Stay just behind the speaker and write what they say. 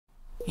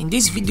In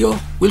this video,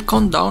 we'll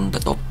count down the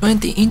top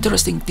 20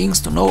 interesting things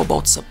to know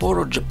about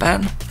Sapporo,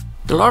 Japan,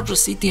 the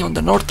largest city on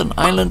the northern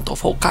island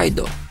of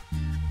Hokkaido.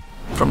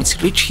 From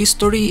its rich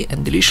history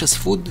and delicious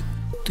food,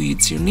 to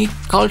its unique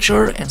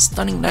culture and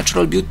stunning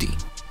natural beauty,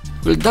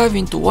 we'll dive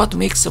into what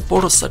makes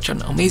Sapporo such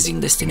an amazing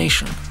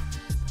destination.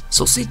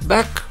 So sit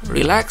back,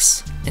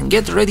 relax, and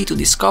get ready to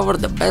discover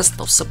the best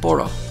of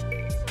Sapporo.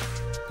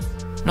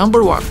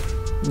 Number 1.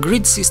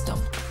 Grid system.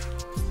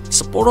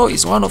 Sapporo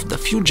is one of the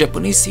few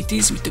Japanese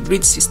cities with a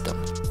grid system,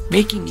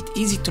 making it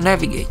easy to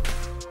navigate.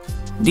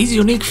 This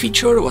unique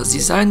feature was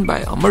designed by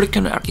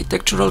American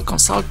architectural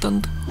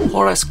consultant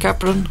Horace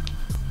Capron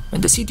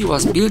when the city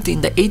was built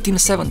in the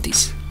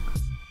 1870s.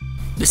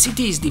 The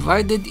city is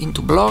divided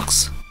into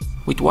blocks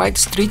with wide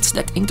streets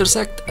that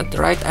intersect at the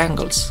right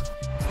angles.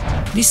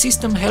 This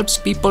system helps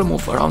people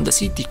move around the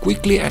city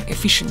quickly and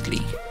efficiently,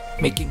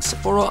 making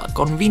Sapporo a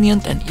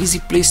convenient and easy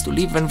place to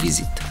live and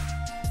visit.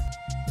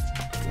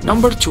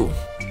 Number 2.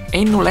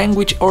 Ainu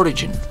language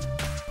origin.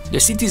 The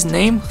city's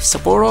name,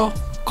 Sapporo,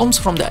 comes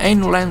from the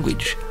Ainu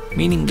language,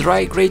 meaning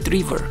dry great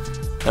river,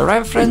 a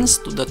reference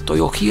to the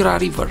Toyohira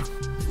River,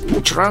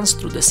 which runs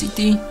through the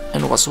city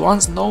and was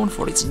once known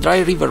for its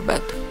dry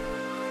riverbed.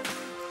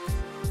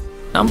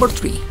 Number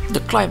 3. The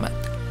climate.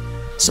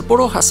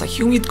 Sapporo has a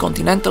humid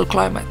continental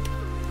climate,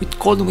 with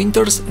cold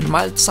winters and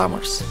mild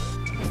summers.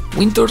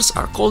 Winters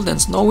are cold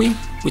and snowy,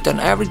 with an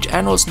average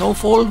annual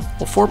snowfall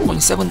of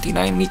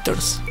 4.79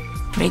 meters,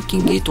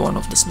 making it one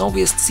of the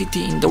snowiest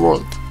cities in the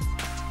world.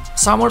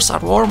 Summers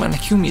are warm and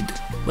humid,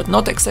 but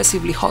not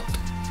excessively hot.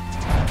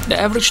 The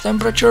average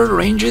temperature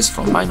ranges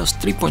from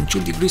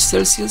 -3.2 degrees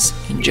Celsius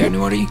in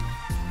January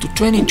to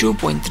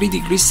 22.3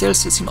 degrees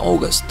Celsius in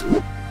August.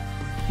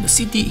 The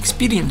city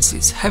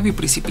experiences heavy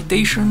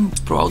precipitation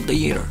throughout the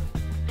year.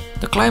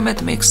 The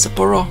climate makes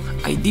Sapporo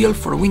ideal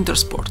for winter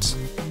sports.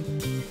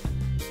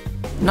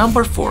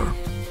 Number 4.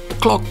 The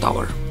Clock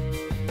Tower.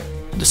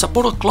 The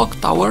Sapporo Clock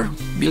Tower,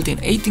 built in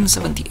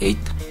 1878,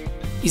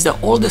 is the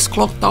oldest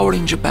clock tower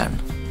in Japan,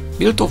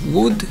 built of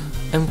wood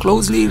and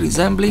closely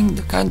resembling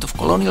the kind of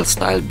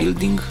colonial-style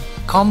building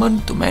common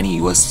to many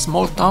US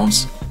small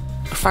towns,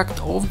 a fact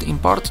owed in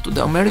part to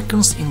the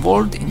Americans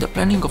involved in the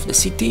planning of the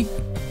city.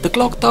 The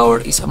clock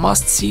tower is a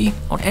must-see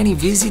on any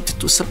visit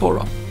to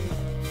Sapporo.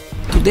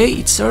 Today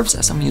it serves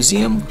as a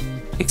museum,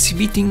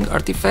 exhibiting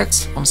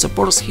artifacts on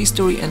Sapporo's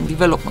history and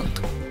development.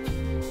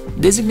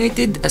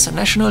 Designated as a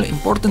national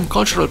important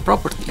cultural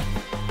property,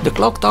 the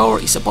clock tower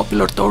is a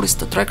popular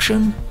tourist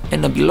attraction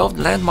and a beloved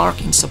landmark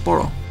in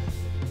Sapporo.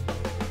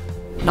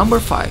 Number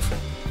 5.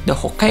 The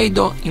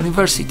Hokkaido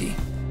University.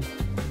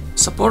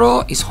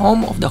 Sapporo is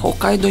home of the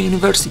Hokkaido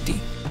University,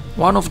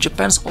 one of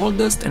Japan's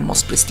oldest and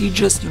most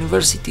prestigious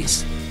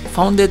universities,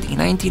 founded in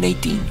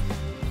 1918.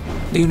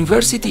 The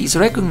university is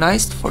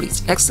recognized for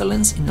its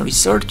excellence in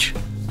research,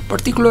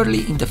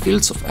 particularly in the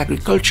fields of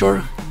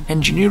agriculture,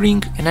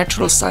 engineering, and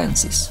natural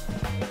sciences.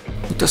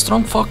 With a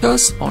strong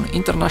focus on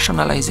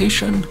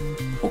internationalization,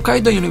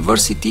 Hokkaido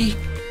University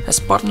has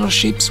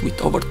partnerships with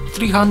over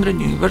 300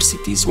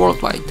 universities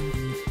worldwide.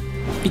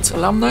 Its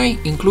alumni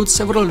include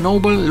several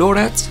Nobel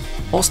laureates,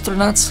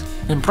 astronauts,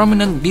 and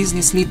prominent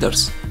business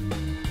leaders.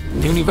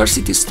 The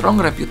university's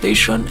strong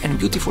reputation and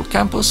beautiful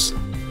campus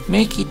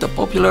make it a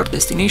popular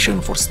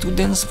destination for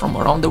students from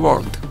around the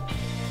world.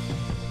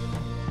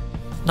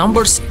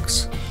 Number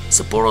 6.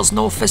 Sapporo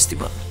Snow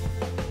Festival.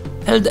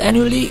 Held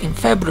annually in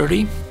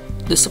February,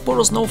 the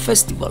Sapporo Snow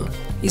Festival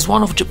is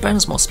one of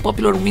Japan's most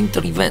popular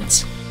winter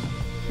events.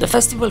 The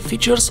festival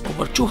features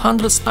over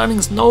 200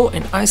 stunning snow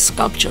and ice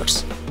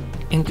sculptures,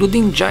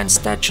 including giant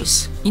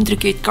statues,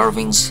 intricate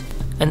carvings,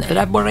 and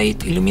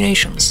elaborate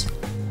illuminations.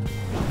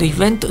 The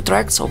event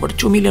attracts over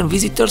 2 million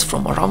visitors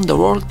from around the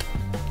world,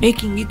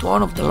 making it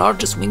one of the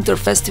largest winter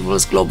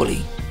festivals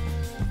globally.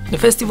 The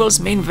festival's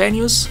main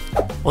venues,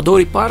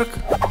 Odori Park,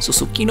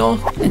 Susukino,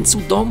 and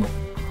Tsudome,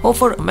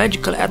 offer a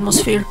magical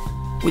atmosphere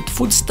with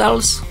food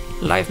stalls,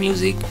 live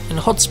music, and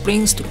hot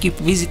springs to keep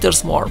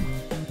visitors warm.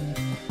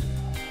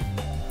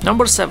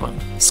 Number 7.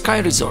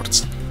 Ski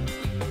resorts.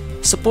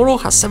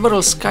 Sapporo has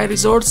several ski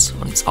resorts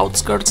on its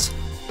outskirts,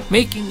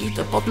 making it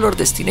a popular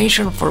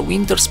destination for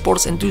winter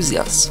sports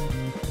enthusiasts.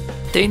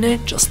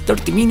 Teine, just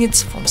 30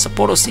 minutes from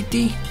Sapporo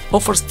city,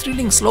 offers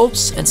thrilling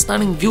slopes and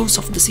stunning views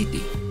of the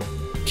city.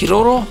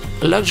 Kiroro,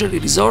 a luxury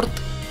resort,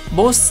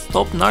 boasts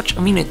top-notch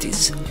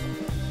amenities.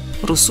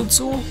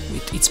 Rusutsu,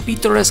 with its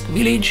picturesque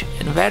village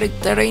and varied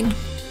terrain,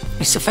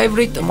 is a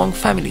favorite among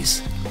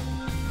families.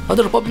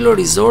 Other popular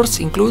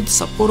resorts include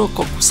Sapporo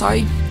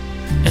Kokusai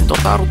and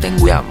Totaru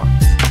Tenguyama.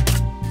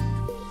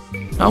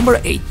 Number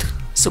 8.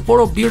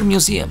 Sapporo Beer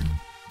Museum.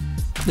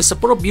 The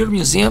Sapporo Beer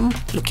Museum,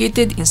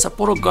 located in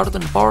Sapporo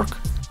Garden Park,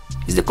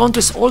 is the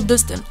country's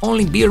oldest and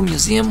only beer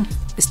museum,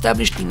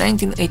 established in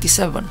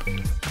 1987.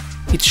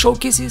 It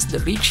showcases the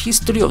rich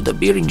history of the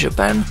beer in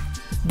Japan,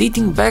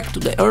 dating back to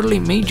the early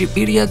Meiji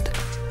period,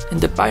 and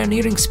the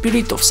pioneering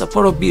spirit of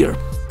Sapporo beer.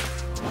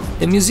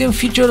 The museum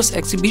features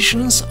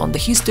exhibitions on the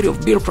history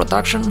of beer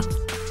production,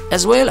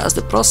 as well as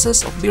the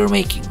process of beer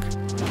making.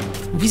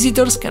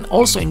 Visitors can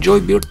also enjoy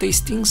beer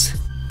tastings,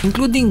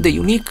 including the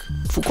unique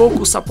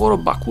Fukoku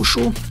Sapporo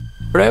Bakushu,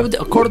 brewed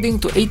according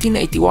to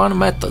 1881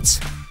 methods.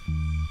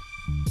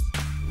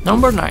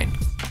 Number 9.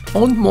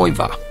 Mount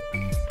Moiwa.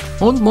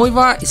 Mount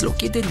Moiwa is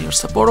located near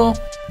Sapporo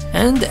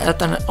and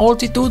at an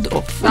altitude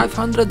of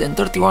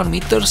 531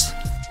 meters,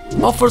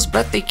 offers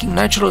breathtaking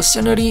natural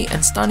scenery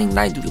and stunning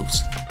night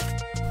views.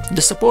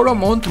 The Sapporo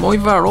Mount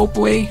Moiwa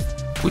ropeway,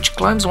 which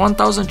climbs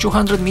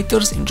 1,200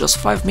 meters in just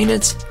 5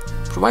 minutes,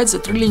 provides a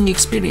thrilling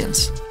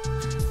experience.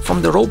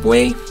 From the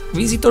ropeway,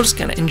 visitors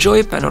can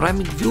enjoy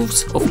panoramic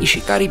views of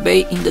Ishikari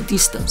Bay in the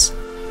distance.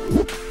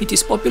 It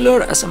is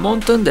popular as a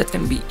mountain that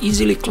can be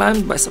easily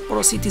climbed by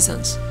Sapporo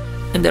citizens,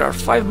 and there are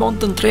 5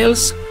 mountain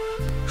trails,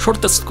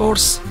 shortest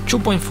course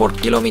 2.4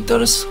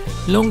 kilometers,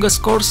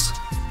 longest course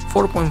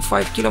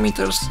 4.5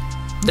 kilometers,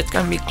 that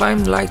can be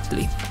climbed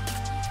lightly.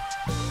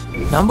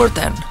 Number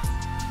 10.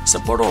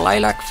 Sapporo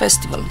Lilac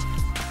Festival.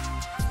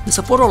 The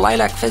Sapporo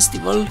Lilac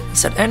Festival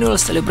is an annual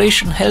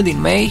celebration held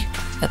in May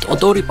at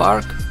Odori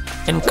Park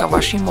and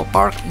Kawashimo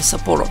Park in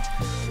Sapporo.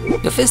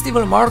 The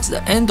festival marks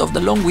the end of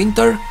the long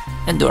winter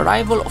and the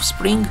arrival of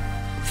spring,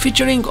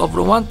 featuring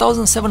over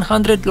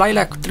 1,700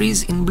 lilac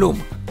trees in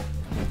bloom.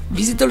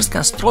 Visitors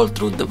can stroll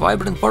through the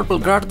vibrant purple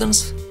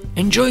gardens,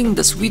 enjoying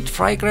the sweet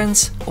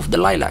fragrance of the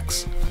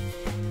lilacs.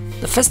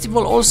 The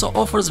festival also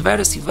offers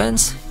various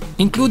events,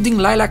 including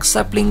lilac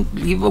sapling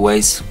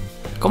giveaways,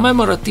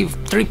 commemorative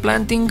tree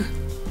planting,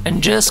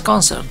 and jazz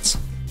concerts.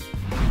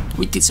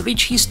 With its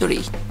rich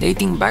history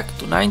dating back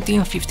to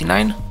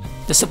 1959,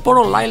 the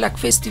Sapporo Lilac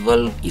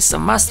Festival is a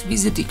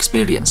must-visit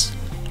experience,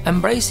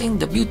 embracing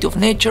the beauty of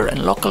nature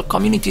and local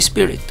community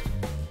spirit.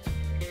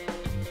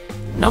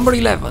 Number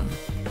 11.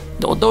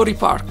 The Odori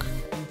Park.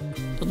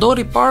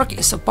 Odori Park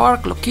is a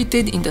park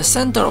located in the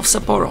center of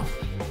Sapporo.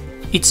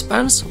 It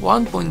spans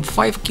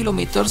 1.5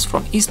 kilometers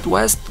from east to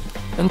west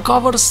and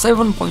covers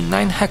 7.9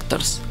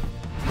 hectares.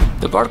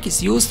 The park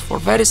is used for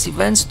various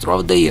events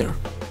throughout the year.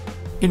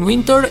 In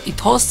winter, it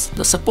hosts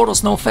the Sapporo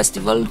Snow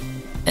Festival,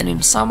 and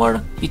in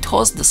summer, it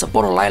hosts the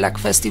Sapporo Lilac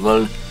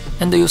Festival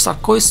and the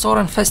Yosakoi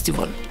Soren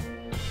Festival.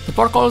 The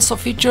park also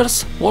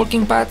features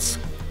walking paths,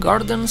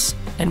 gardens,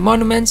 and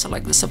monuments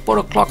like the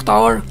Sapporo Clock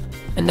Tower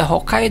and the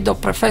Hokkaido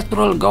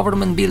Prefectural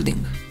Government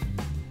Building.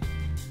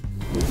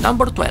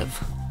 Number 12.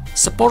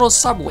 Sapporo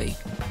Subway.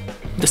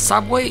 The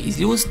subway is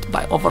used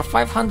by over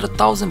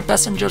 500,000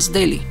 passengers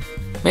daily,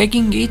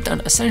 making it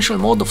an essential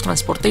mode of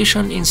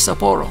transportation in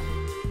Sapporo.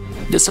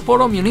 The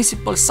Sapporo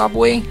Municipal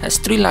Subway has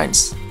 3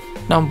 lines,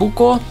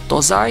 Nambuko,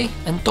 Tozai,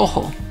 and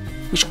Toho,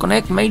 which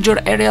connect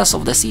major areas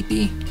of the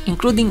city,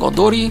 including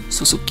Odori,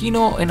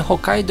 Susukino, and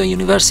Hokkaido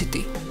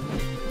University.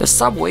 The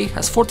subway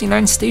has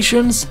 49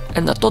 stations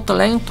and a total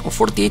length of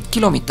 48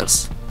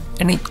 kilometers,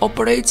 and it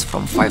operates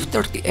from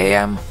 5:30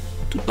 am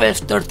to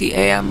 12:30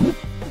 am,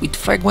 with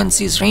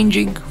frequencies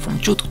ranging from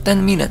 2 to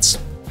 10 minutes.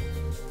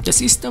 The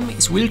system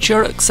is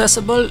wheelchair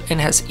accessible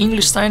and has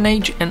English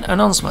signage and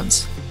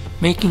announcements,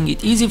 making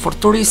it easy for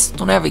tourists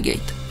to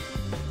navigate.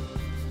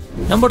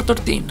 Number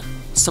 13.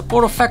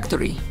 Sapporo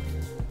Factory.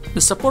 The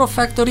Sapporo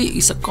Factory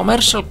is a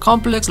commercial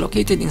complex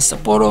located in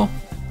Sapporo,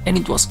 and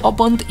it was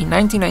opened in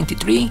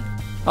 1993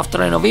 after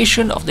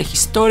renovation of the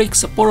historic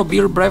Sapporo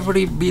Beer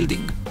Brewery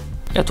building.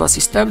 It was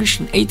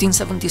established in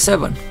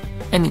 1877,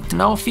 and it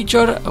now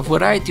features a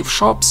variety of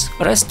shops,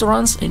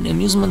 restaurants, and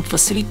amusement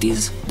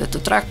facilities that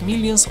attract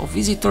millions of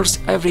visitors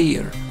every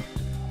year.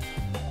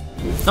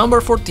 Number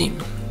 14.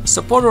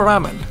 Sapporo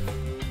Ramen.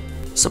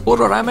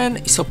 Sapporo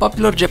Ramen is a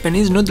popular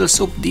Japanese noodle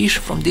soup dish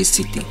from this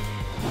city.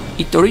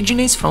 It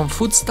originates from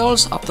food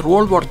stalls after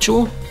World War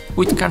II,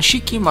 with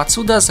Kanshiki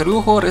Matsuda's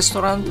Ryuho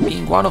restaurant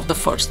being one of the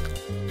first.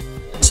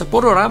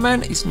 Sapporo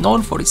Ramen is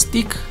known for its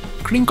thick,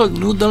 crinkled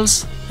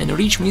noodles and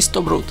rich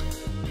miso broth.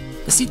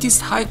 The city's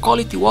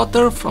high-quality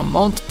water from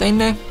Mount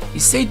Tenne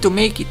is said to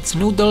make its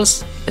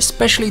noodles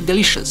especially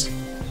delicious.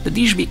 The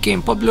dish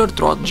became popular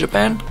throughout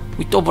Japan,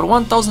 with over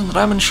 1,000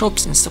 ramen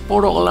shops in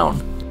Sapporo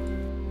alone.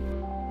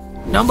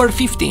 Number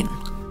 15.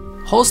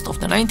 Host of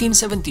the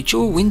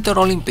 1972 Winter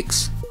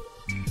Olympics.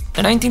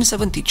 The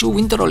 1972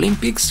 Winter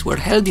Olympics were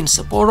held in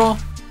Sapporo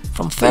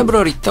from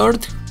February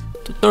 3rd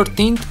to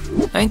 13th,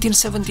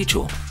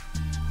 1972.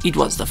 It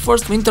was the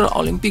first Winter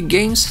Olympic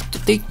Games to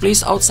take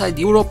place outside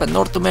Europe and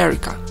North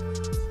America.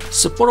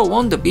 Sapporo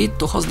won the bid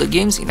to host the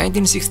Games in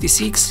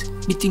 1966,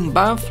 beating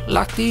Banff,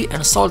 Lahti,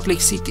 and Salt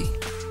Lake City.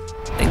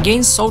 The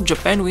Games saw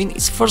Japan win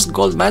its first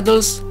gold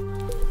medals,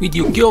 with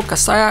Yukio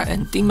Kasaya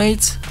and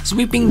teammates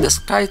sweeping the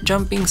sky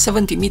jumping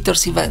 70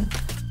 meters event.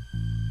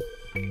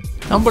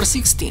 Number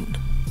 16.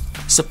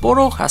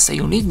 Sapporo has a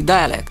unique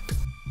dialect.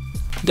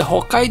 The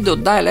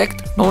Hokkaido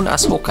dialect, known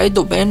as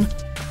Hokkaido Ben,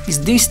 is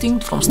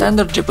distinct from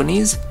standard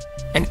Japanese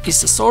and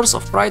is a source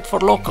of pride for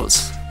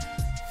locals.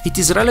 It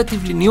is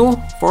relatively new,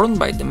 formed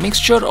by the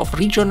mixture of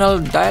regional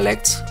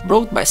dialects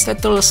brought by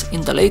settlers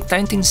in the late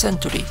 19th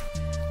century.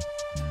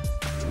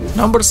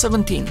 Number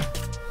 17.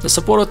 The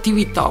Sapporo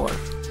TV Tower.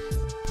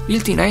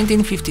 Built in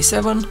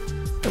 1957,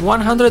 the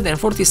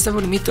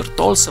 147-meter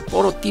tall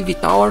Sapporo TV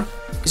Tower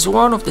is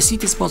one of the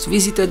city's most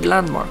visited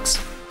landmarks.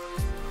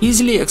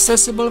 Easily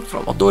accessible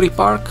from Odori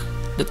Park,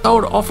 the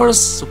tower offers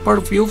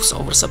superb views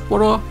over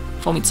Sapporo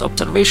from its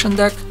observation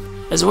deck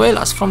as well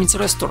as from its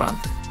restaurant.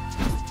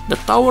 The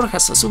tower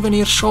has a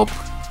souvenir shop,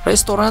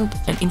 restaurant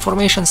and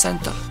information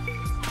center.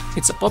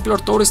 It's a popular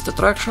tourist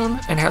attraction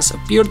and has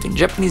appeared in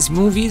Japanese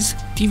movies,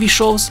 TV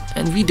shows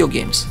and video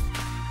games.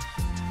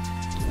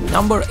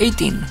 Number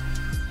 18.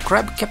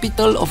 Crab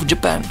capital of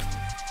Japan.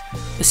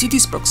 The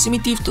city's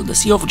proximity to the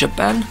Sea of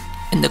Japan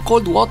and the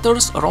cold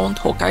waters around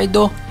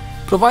Hokkaido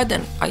provide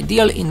an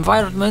ideal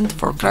environment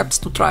for crabs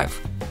to thrive.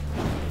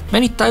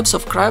 Many types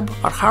of crab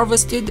are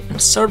harvested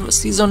and served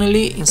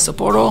seasonally in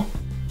Sapporo,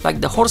 like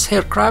the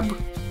horsehair crab,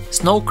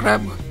 snow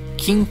crab,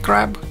 king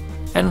crab,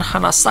 and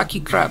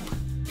hanasaki crab,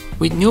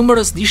 with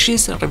numerous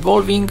dishes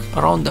revolving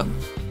around them.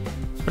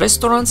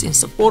 Restaurants in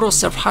Sapporo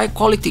serve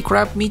high-quality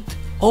crab meat,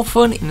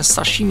 often in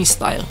sashimi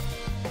style.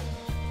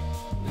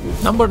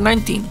 Number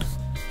 19.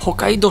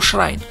 Hokkaido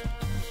Shrine.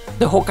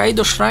 The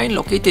Hokkaido Shrine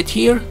located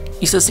here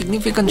is a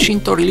significant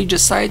Shinto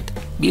religious site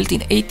built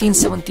in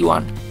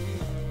 1871.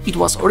 It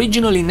was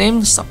originally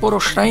named Sapporo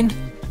Shrine,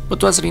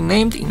 but was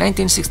renamed in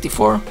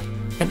 1964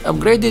 and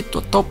upgraded to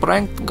a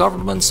top-ranked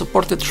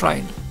government-supported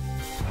shrine.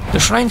 The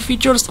shrine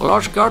features a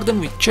large garden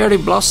with cherry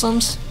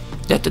blossoms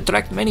that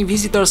attract many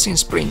visitors in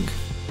spring.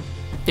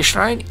 The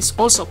shrine is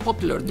also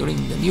popular during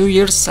the New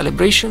Year's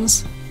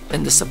celebrations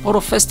and the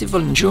Sapporo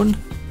Festival in June,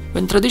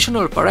 when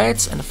traditional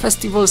parades and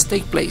festivals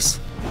take place.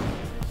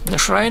 The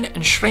shrine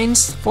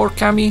enshrines 4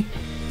 kami,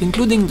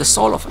 including the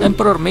soul of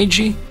Emperor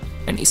Meiji,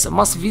 and is a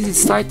must-visit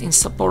site in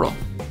Sapporo.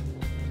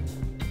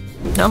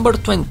 Number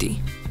 20.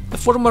 The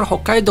former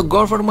Hokkaido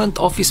Government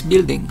Office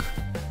Building.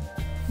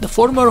 The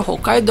former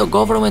Hokkaido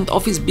Government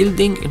Office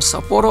Building in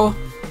Sapporo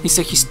is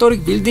a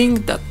historic building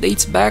that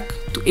dates back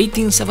to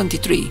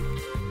 1873.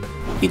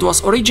 It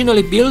was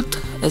originally built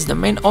as the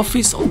main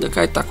office of the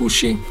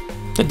Kaitakushi,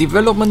 the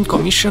Development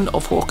Commission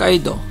of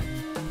Hokkaido.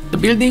 The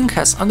building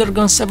has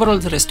undergone several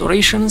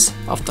restorations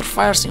after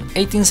fires in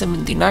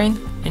 1879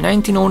 and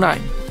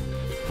 1909.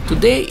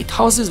 Today it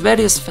houses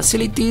various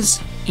facilities,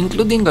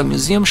 including a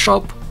museum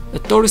shop, a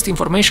tourist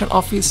information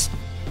office,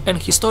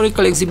 and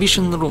historical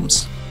exhibition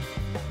rooms.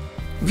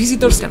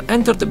 Visitors can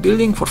enter the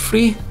building for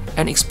free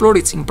and explore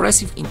its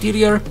impressive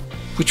interior,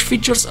 which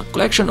features a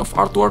collection of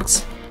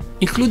artworks,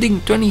 including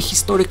 20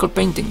 historical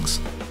paintings.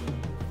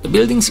 The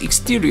building's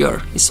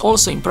exterior is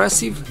also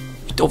impressive,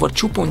 with over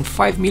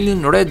 2.5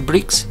 million red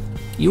bricks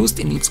used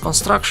in its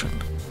construction.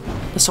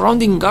 The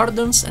surrounding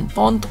gardens and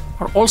pond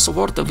are also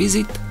worth a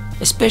visit,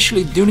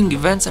 especially during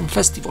events and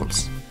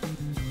festivals.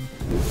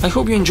 I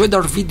hope you enjoyed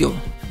our video.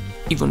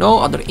 If you know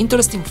other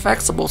interesting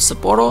facts about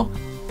Sapporo,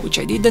 which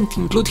I didn't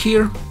include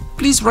here,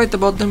 please write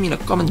about them in a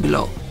comment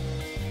below.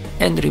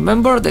 And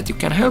remember that you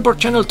can help our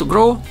channel to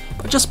grow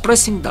by just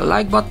pressing the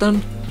like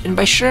button and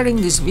by sharing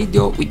this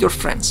video with your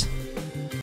friends.